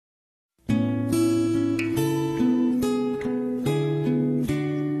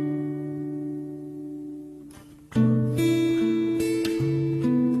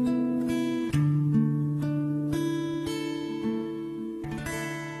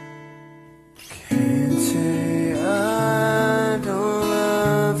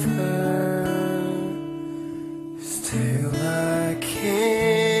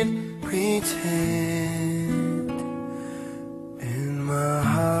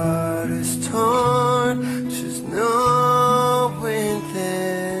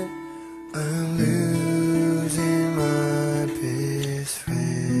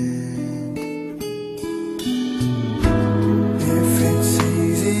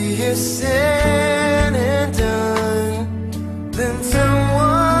is said and done, then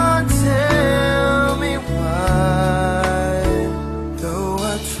someone tell me why. Though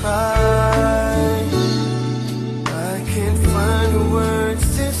I try, I can't find the words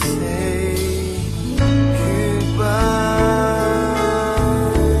to say goodbye.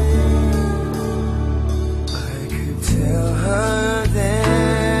 I could tell her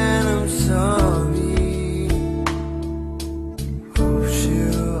that I'm sorry. Hope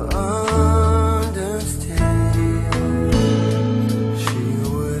she'll understand. She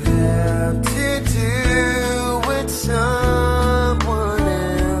would have to do with someone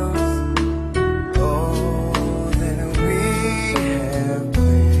else all that we have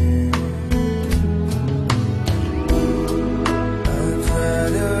planned. I'd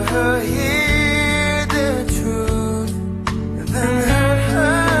rather her hear the truth than hurt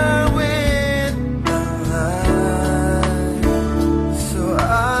her with a lie. So I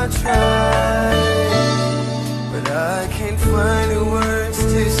try.